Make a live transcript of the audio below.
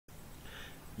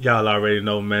Y'all already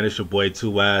know, man. It's your boy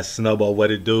 2eiies. Snowball,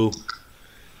 what it do?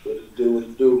 What it do, what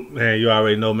it do. Man, you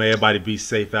already know, man. Everybody be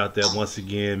safe out there once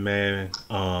again, man.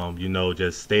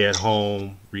 Just stay at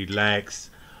home, relax.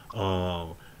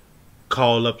 Um,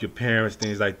 Call up your parents,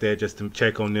 things like that, just to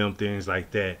check on them, things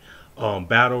like that.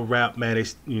 Battle rap, man,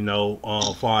 it's,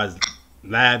 as far as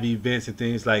live events and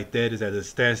things like that, is at a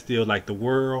standstill like the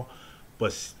world,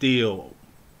 but still,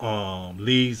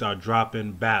 leagues are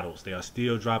dropping battles. They are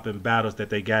still dropping battles that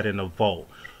they got in the vault.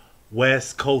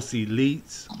 West Coast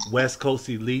Elites,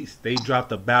 they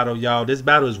dropped a battle, y'all. This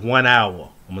battle is 1 hour.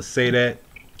 I'm gonna say that.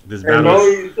 This battle.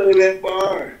 You say that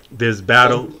far. This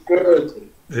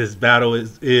battle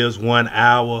is 1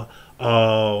 hour.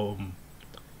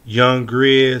 Young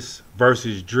GRIZ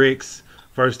versus DRYX.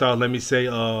 First off, let me say,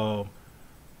 Young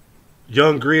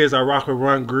GRIZ, I rock and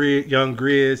run Young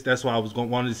GRIZ. That's why I was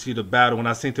wanted to see the battle. When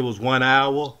I seen it was 1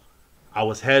 hour, I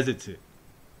was hesitant.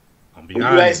 I'm being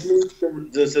honest. You asked me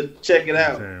to check it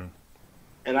out,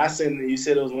 and I sent it. You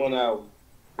said it was 1 hour.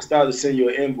 I started to send you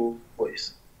an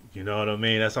invoice. You know what I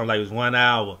mean? That sounds like it was 1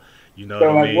 hour. You know what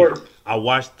I mean? Work. I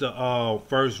watched the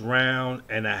first round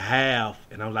and a half,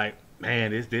 and I'm like,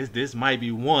 man, this might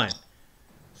be one.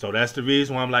 So that's the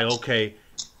reason why I'm like, okay,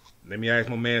 let me ask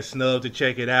my man Snub to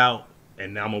check it out,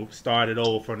 and I'm gonna start it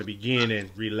over from the beginning,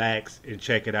 relax, and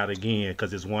check it out again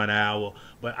because it's 1 hour.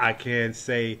 But I can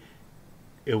say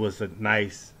it was a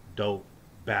nice, dope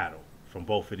battle from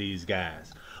both of these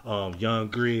guys. Young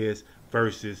GRIZ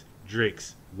versus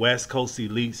DRYX. West Coast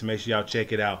Elites. Make sure y'all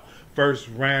check it out. First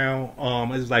round,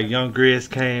 it was like Young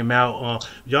GRIZ came out.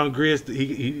 Young GRIZ,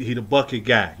 he the bucket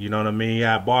guy. You know what I mean? He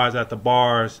had bars after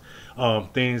bars,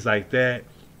 things like that.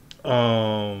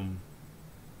 I'm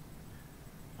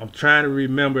trying to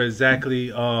remember exactly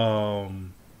how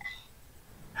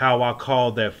I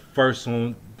called that first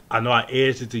one. I know I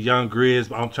edged it to Young GRIZ,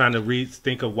 but I'm trying to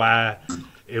think of why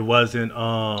it wasn't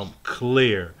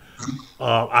clear.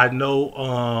 I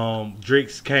know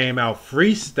DRYX came out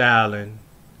freestyling,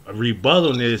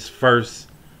 rebutting this first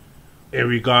in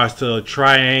regards to a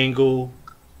triangle.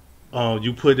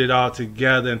 You put it all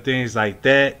together and things like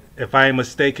that. If I ain't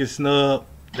mistaken, Snub,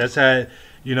 that's how,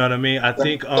 you know what I mean? I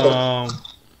think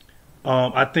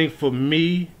for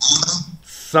me,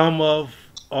 some of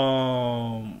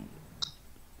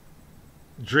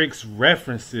DRYX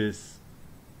references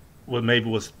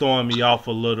was throwing me off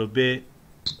a little bit,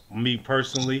 me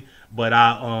personally, but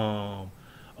I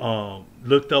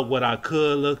looked up what I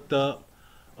could look up,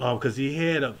 because he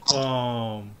had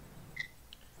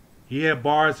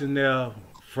bars in there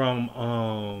from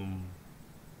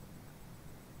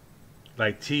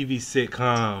like TV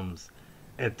sitcoms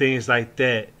and things like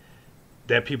that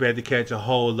people had to catch a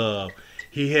hold of.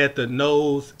 He had the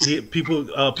nose. People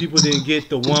didn't get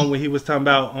the one when he was talking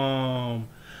about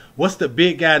what's the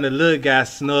big guy and the little guy,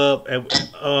 Snub,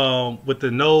 with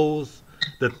the nose,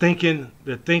 the thinking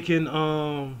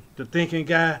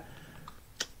guy.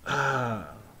 I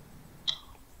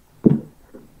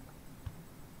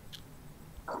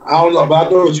don't know, but I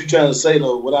know what you're trying to say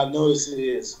though. What I notice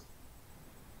is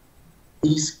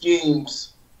he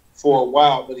schemes for a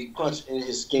while, but he punched in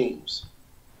his schemes.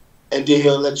 And then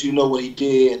he'll let you know what he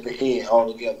did at the end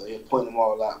altogether. He'll point them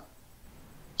all out.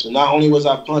 So not only was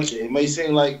I punching, it may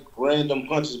seem like random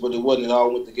punches, but it wasn't. It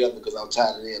all went together because I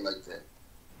tied it in like that.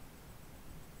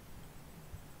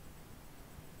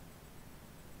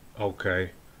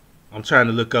 Okay, I'm trying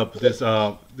to look up these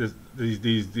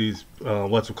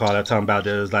what's it called? I'm talking about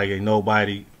there's like ain't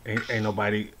nobody. I ain't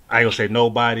gonna say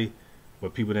nobody,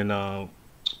 but people didn't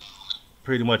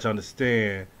pretty much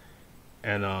understand,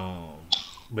 and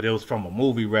but it was from a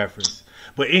movie reference.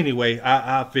 But anyway,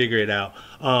 I figure it out.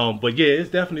 But yeah, it's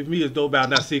definitely me. It's dope about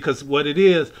now. See, because what it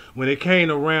is, when it came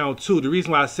to round two, the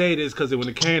reason why I say this is because when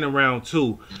it came to round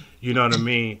two, you know what I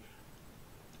mean.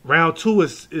 Round two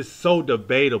is so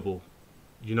debatable.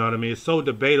 You know what I mean. It's so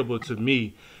debatable to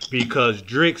me because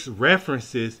DRYX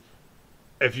references.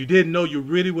 If you didn't know, you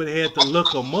really would have had to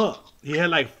look them up. He had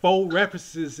like 4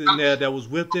 references in there that was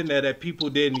whipped in there that people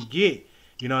didn't get.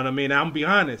 You know what I mean. Now, I'm gonna be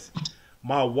honest.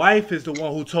 My wife is the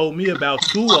one who told me about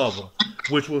 2 of them,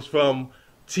 which was from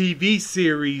TV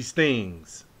series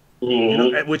things, you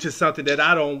know, which is something that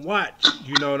I don't watch.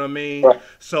 You know what I mean? Right.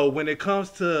 So when it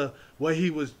comes to what he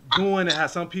was doing and how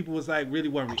some people was like really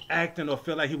weren't reacting or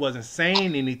felt like he wasn't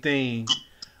saying anything,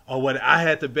 or what, I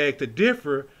had to beg to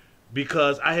differ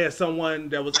because I had someone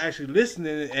that was actually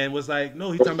listening and was like,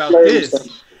 no, he's talking about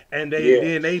this. And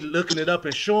then they looking it up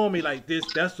and showing me like this.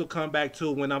 That's what come back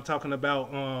to when I'm talking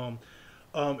about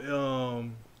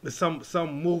some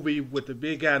movie with the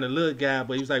big guy and the little guy,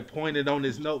 but he was like pointed on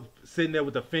his nose, sitting there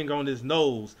with the finger on his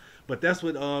nose. But that's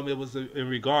what it was in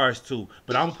regards to.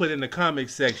 But I'm put in the comic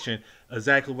section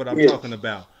exactly what I'm talking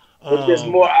about. But there's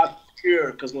more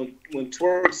obscure because when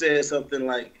Twerk says something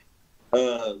like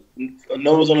a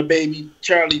nose on a baby,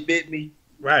 Charlie bit me.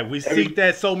 Right, we see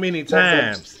that so many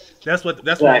times. That's what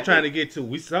I'm trying to get to.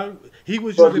 He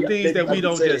was using things that we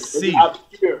don't just see.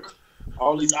 Obscure.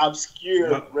 All these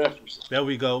obscure references. There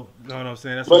we go. You know what I'm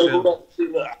saying? That's but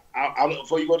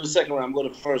before you go to the second round, I'm going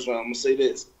to the first round. I'm going to say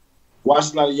this.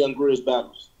 Watch a lot of young GRIZ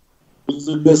battles. This is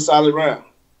a good, solid round.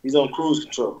 He's on cruise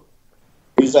control.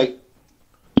 He's like,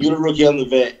 you're the rookie, I'm the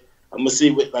vet. I'm going to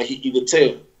see what, like, he could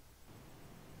tell.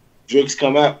 DRYX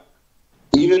come out.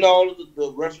 Even all of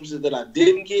the references that I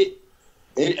didn't get,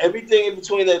 everything in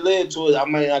between that led to it,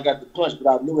 I got the punch,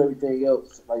 but I knew everything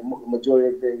else, like majority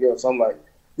of everything else. So I'm like,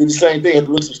 did the same thing, had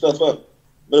to look some stuff up.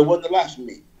 But it wasn't a lot for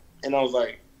me. And I was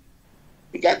like,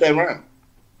 we got that round.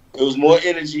 It was more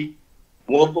energy,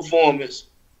 more performance,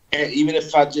 and even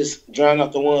if I just drowned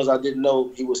out the ones I didn't know,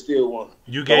 he was still one.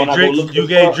 You gave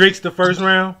DRYX the first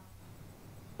round?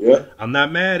 Yeah. I'm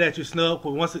not mad at you, Snub.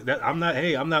 I'm not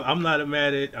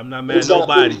mad at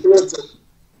nobody. It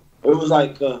was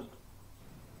like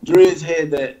GRIZ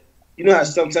had that. You know how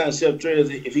sometimes Chef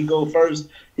GRIZ, if he go first,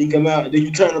 he come out, and then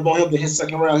you turn up on him to his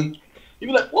second round. You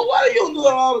be like, well, why do you don't do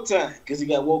that all the time? Because he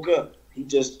got woke up. He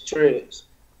just treads.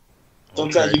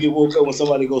 Sometimes you get woke up when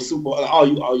somebody goes super.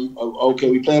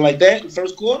 Okay, we playing like that in the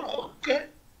first quarter?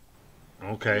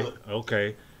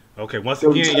 Okay. Once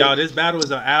again, y'all, this battle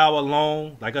is an hour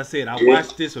long. Like I said, I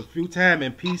watched this a few times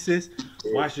in pieces.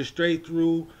 Watched it straight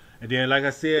through. And then, like I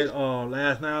said,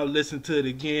 last night I listened to it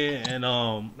again. And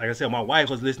like I said, my wife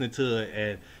was listening to it.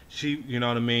 And she, you know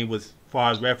what I mean, was as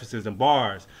far as references and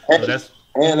bars. So that's...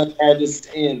 And I had this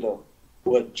end, though.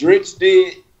 What DRYX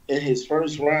did in his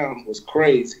first round was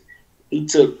crazy. He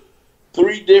took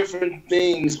 3 different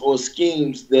things or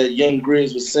schemes that young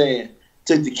GRIZ was saying,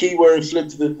 took the keyword,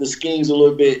 flipped the schemes a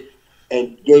little bit,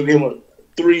 and gave him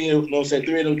 3 of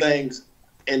them things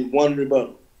and 1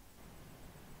 rebuttal.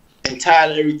 And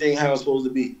tied everything how it's supposed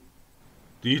to be.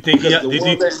 Do you think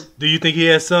he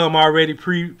has some already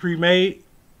pre-made?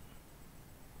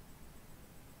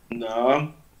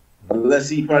 No. Unless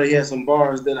he probably had some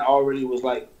bars that already was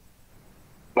like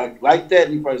that,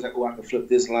 he probably's like, oh, I can flip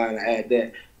this line and add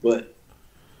that. But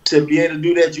to be able to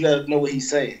do that, you got to know what he's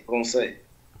saying, gonna say.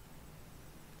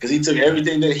 Because he took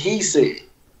everything that he said.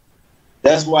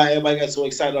 That's why everybody got so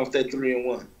excited off that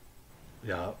 3-1.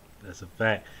 Yeah, that's a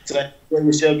fact. So like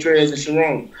Michelle Trez and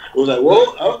Sharon. It was like,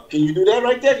 whoa, can you do that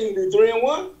right there? Can you do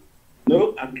 3-1?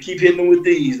 Nope, I can keep hitting them with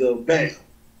these, though. Bam.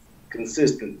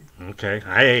 Consistently. Okay.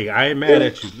 I ain't mad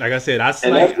at you. Like I said, that's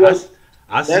what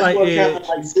kind of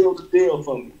like sealed the deal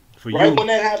for me. Right when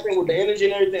that happened with the energy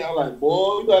and everything, I was like,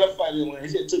 boy, you got to fight it. When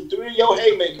he took 3 of your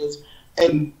haymakers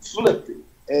and flipped it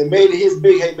and made it his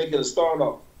big haymaker to start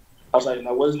off. I was like,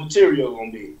 now what is material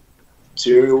going to be?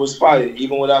 Material was fire.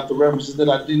 Even without the references that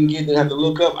I didn't get, didn't have to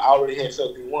look up, I already had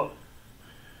something won.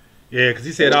 Yeah, because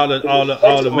he said all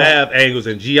the math angles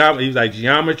and geometry. He was like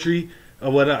geometry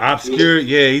or what obscure.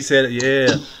 Yeah, he said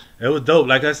it was dope.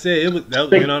 Like I said, you know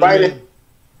what I mean.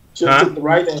 Should have took the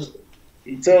right angle.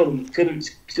 He told him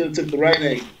should have took the right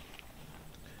angle.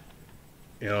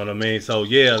 You know what I mean? So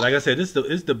yeah, like I said, it's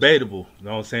debatable. You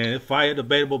know what I'm saying? It's fire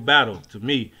debatable battle to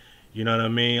me. You know what I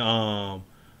mean?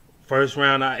 First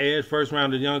round first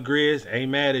round to young GRIZ.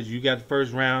 Ain't mad at you. You got the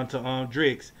first round to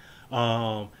DRYX.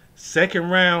 Second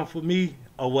round for me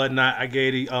or whatnot, I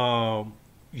gave the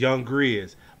young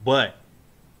GRIZ. But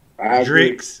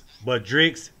DRYX,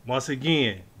 once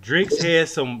again, DRYX had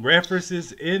some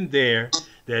references in there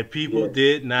that people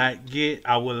did not get,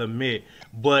 I will admit.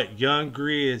 But young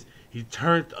GRIZ, he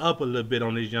turned up a little bit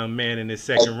on this young man in his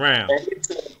second round. He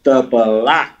turned up a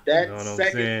lot. That you know what I'm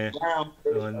second saying? round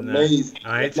was amazing.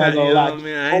 I ain't trying,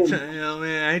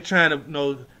 I ain't trying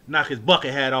to knock his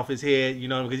bucket hat off his head,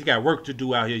 because you got work to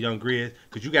do out here, young GRIZ,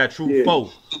 because you got true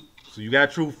foe. So you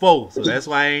got true foe. So that's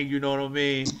why I ain't, you know what I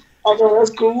mean? Oh, no, that's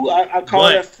cool. I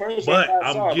called that first. But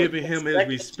I'm giving him his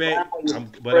respect.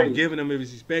 I'm giving him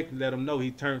his respect and let him know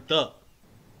he turned up.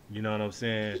 You know what I'm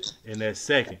saying? In that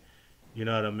second. You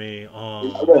know what I mean?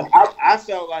 I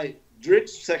felt like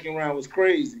DRYX's second round was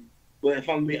crazy. But if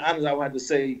I'm being honest, I would have to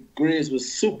say GRIZ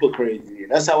was super crazy.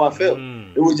 That's how I felt.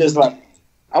 It was just like,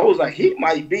 I was like, he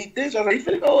might beat this. I was like, he's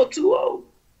finna go up 2-0.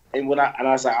 And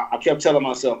I kept telling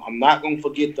myself, I'm not gonna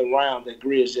forget the round that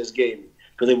GRIZ just gave me.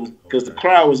 Because the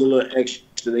crowd was a little extra.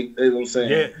 You know what I'm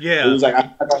saying? Yeah. It was like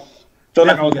Felt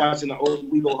like I was watching the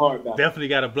old We Go Hard battle. Definitely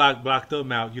got to block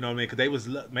them out. You know what I mean? Because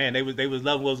they was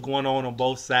loving what's going on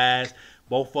both sides.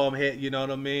 Both of them had, you know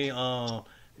what I mean?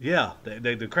 Yeah,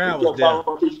 the crowd was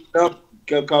there.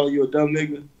 Kept calling you a dumb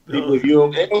nigga.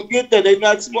 People, they don't get that. They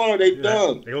not smart. They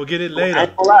dumb. They gonna get it later. I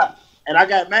ain't gonna lie. And I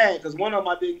got mad because one of them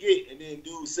I didn't get, and then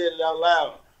dude said it out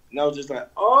loud, and I was just like,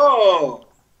 oh.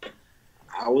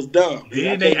 I was dumb.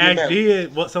 Then they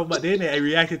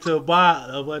reacted to a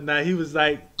bar whatnot. He was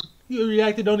like, you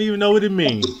reacted, don't even know what it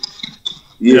means.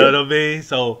 You know what I mean?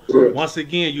 So once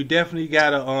again, you definitely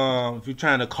gotta if you're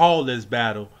trying to call this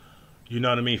battle, you know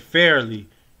what I mean, fairly,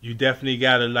 you definitely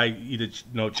gotta like either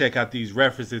check out these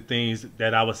references things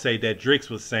that I would say that DRYX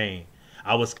was saying.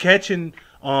 I was catching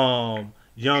Young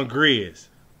GRIZ.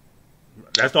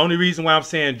 That's the only reason why I'm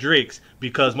saying DRYX,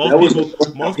 because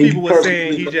most people were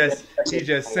saying he just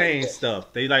saying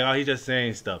stuff. They like, oh, he just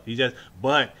saying stuff.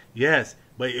 But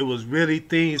it was really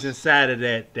things inside of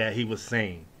that he was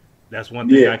saying. That's one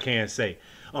thing I can say.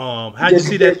 How did you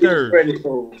see that third?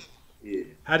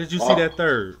 How did you see that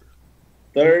third?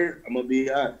 Third, I'm gonna be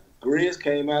honest. GRIZ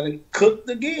came out and cooked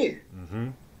again.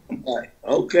 I'm like,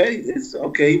 okay, it's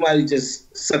okay. He might have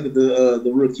just sucked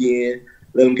the rookie in.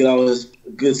 Let him get all his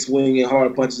good swing and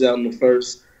hard punches out in the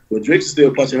first. But DRYX is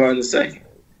still punching hard in the second.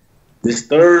 This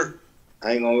third,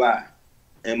 I ain't gonna lie.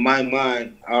 In my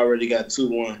mind, I already got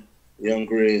 2-1 Young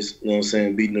GRIZ, you know what I'm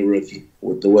saying, beating the rookie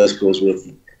with the West Coast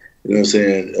rookie. You know what I'm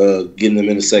saying? Getting them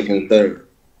in the second and third.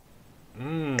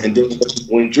 And then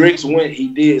when DRYX went, he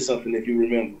did something, if you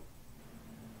remember.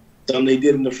 Something they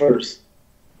did in the first.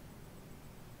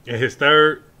 In his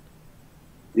third?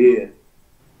 Yeah.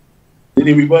 Did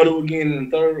he rebuttal again in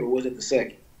the third, or was it the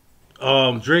second?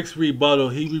 DRYX rebuttal.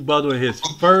 He rebutted in his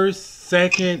first,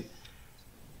 second.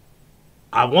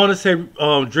 I want to say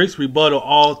DRYX rebuttal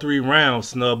all 3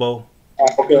 rounds, Snubbo.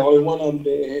 Okay, only one of them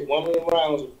didn't hit. One of the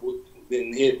rounds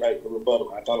didn't hit right for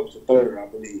rebuttal. I thought it was the third, I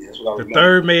believe. That's what I remember. The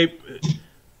third may...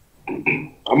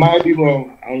 I might be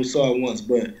wrong. I only saw it once,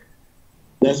 but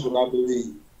that's what I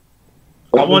believe.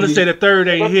 I want to say the third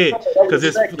ain't hit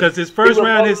because his first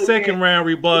round, his second round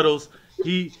rebuttals,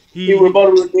 he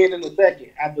rebutted again in the second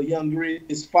after Young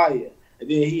GRIZ fire, and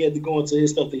then he had to go into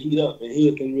his stuff to heat up, and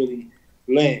he can really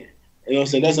land. You know what I'm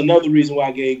saying? That's another reason why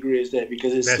I gave GRIZ that,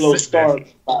 because his slow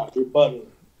start by rebuttal.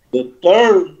 The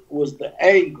third was the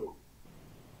angle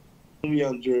from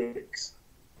Young GRIZ.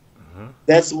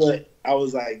 That's what I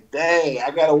was like. Dang, I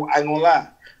ain't gonna lie.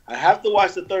 I have to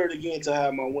watch the third again to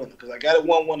have my winner, because I got it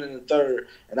 1-1 in the third,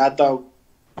 and I thought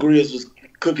GRIZ was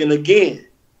cooking again,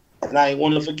 and I ain't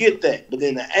want to forget that. But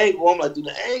then the angle, I'm like, dude,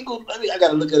 the angle, I got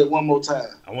to look at it one more time.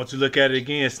 I want you to look at it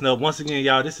again, Snub. Once again,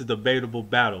 y'all, this is a debatable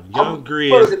battle. Young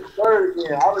GRIZ. Third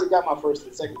again. I already got my first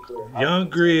and second clear. Young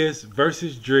GRIZ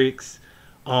versus DRYX.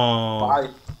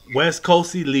 West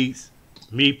Coast Elites.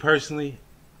 Me personally,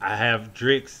 I have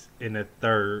DRYX in the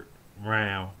third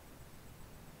round.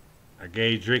 I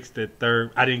gave DRYX the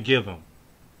third. I didn't give him.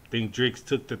 I think DRYX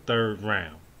took the third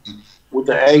round. With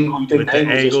the angle, with the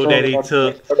angle that he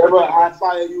took. Whatever high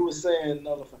fire you were saying,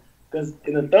 because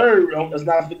in the third, let's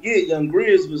not forget, Young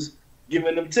GRIZ was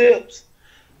giving them tips,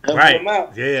 helping them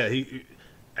out. Yeah,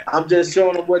 I'm just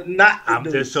showing them what not to do. I'm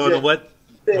just showing them what.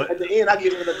 At the end, I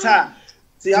give him the tie.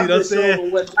 See, I'm just showing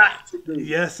him what not to do.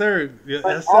 Yes, sir. Yes,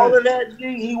 sir. All of that,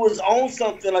 he was on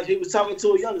something, like he was talking to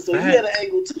a young, so he had an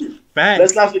angle too. Facts.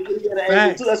 Let's not forget he had an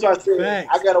angle too. That's why I said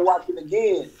I gotta watch it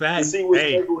again to see which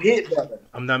angle hit better.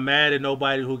 I'm not mad at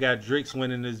nobody who got DRYX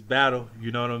winning this battle.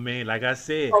 You know what I mean? Like I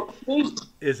said,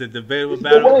 it's a debatable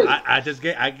battle. I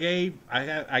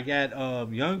got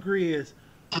Young GRIZ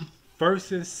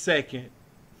first and second.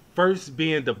 First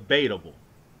being debatable.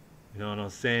 You know what I'm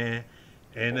saying?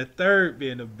 And the third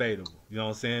being debatable. You know what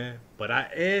I'm saying? But I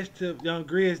asked to Young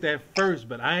GRIZ that first,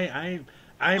 but I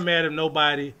ain't mad at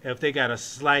nobody if they got a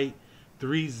slight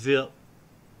 3-zip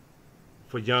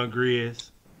for Young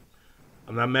GRIZ.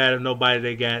 I'm not mad at nobody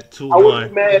they got 2-1. I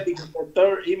wasn't mad because the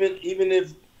third, even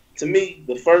if, to me,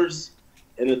 the first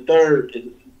and the third,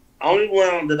 the only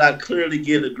one that I clearly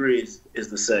give to GRIZ is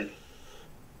the second.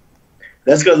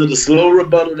 That's because of the slow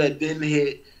rebuttal that didn't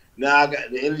hit. Now I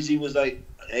got the energy was like,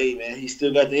 hey man, he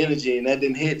still got the energy and that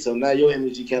didn't hit, so now your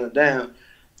energy kind of down.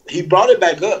 He brought it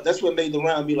back up. That's what made the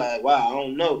round be like, wow, I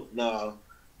don't know. No,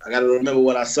 I got to remember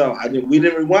what I saw. We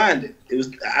didn't rewind it. It was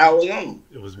an hour long.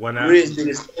 It was 1 hour. GRIZ did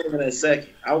his thing in that second.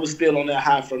 I was still on that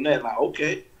high from that. Like,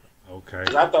 okay.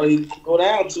 I thought he'd go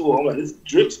down to him. I'm like, this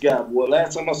DRYX guy, boy.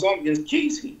 Last time I saw him against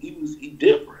Keith, he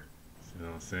different. You know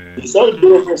what I'm saying? He's so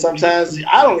different sometimes.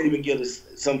 I don't even get it.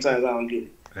 Sometimes I don't get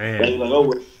it.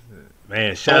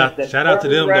 Man, shout out to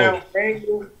them though.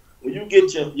 Angle, when you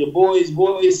get your boy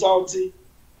salty,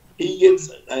 he gets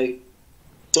like.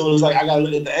 So it's like I gotta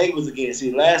look at the angles again.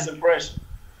 See, last impression.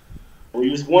 When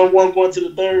you was 1-1 going to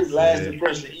the third, last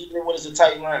impression, even when it's a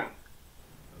tight round.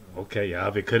 Okay, yeah,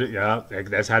 if it could have, yeah,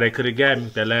 that's how they could have got me,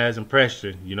 that last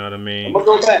impression. You know what I mean? I'm gonna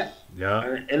go back. Yeah.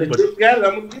 And if Drake got it,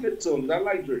 I'm gonna give it to him. I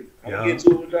like Drake. I'm gonna get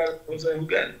to it without, I'm saying, who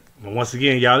got it. And once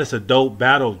again, y'all, it's a dope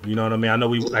battle. You know what I mean? I know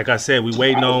we, like I said, we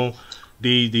waiting on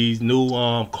these new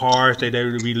cards that they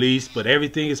released, but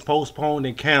everything is postponed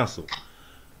and canceled.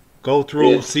 Go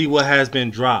through, see what has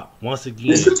been dropped. Once again,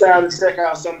 this is the time to check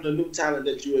out some of the new talent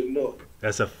that you ignored.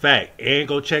 That's a fact. And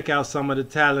go check out some of the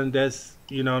talent that's,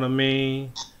 you know what I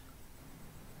mean?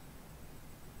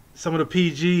 Some of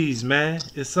the PGs, man.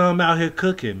 It's some out here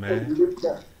cooking, man.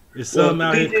 It's some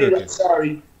out here cooking. I'm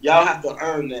sorry, y'all have to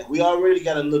earn that. We already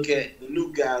got to look at the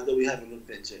new guys that we haven't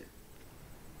looked at yet.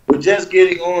 We're just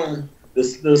getting on the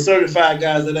certified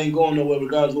guys that ain't going nowhere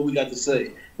regardless of what we got to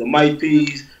say. The Mike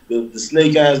P's, the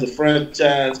Snake Eyes, the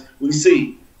franchise. We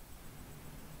see.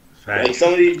 Fact. Like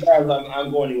some of these guys,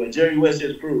 I'm going anywhere. Jerry West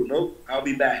has proved. Nope, I'll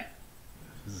be back.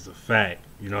 This is a fact.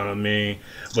 You know what I mean?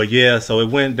 But yeah, so it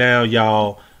went down,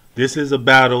 y'all. This is a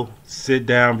battle. Sit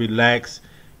down, relax,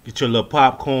 get your little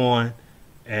popcorn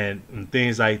and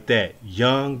things like that.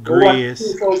 Young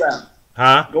GRIZ.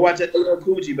 Huh? Go watch that LL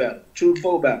Cool J battle. True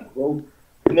Foe battle. Go,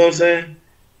 you know what I'm saying?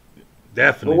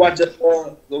 Definitely. Go watch a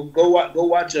go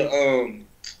watch a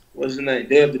what's his name?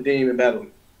 Day of the Demon battle.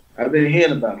 I've been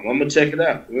hearing about him. I'm gonna check it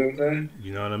out. You know what I'm saying?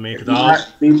 You know what I mean? If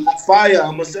he's not fire,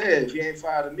 I'm gonna say it. If he ain't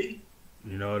fire to me.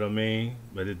 You know what I mean?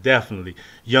 But it definitely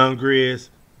Young GRIZ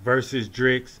versus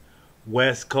DRYX,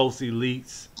 West Coast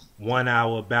Elites, 1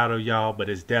 hour battle, y'all. But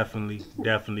it's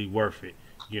definitely worth it.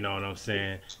 You know what I'm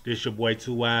saying? This your boy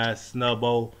 2eiies,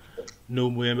 Snubbo, New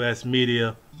West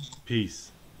Media.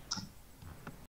 Peace.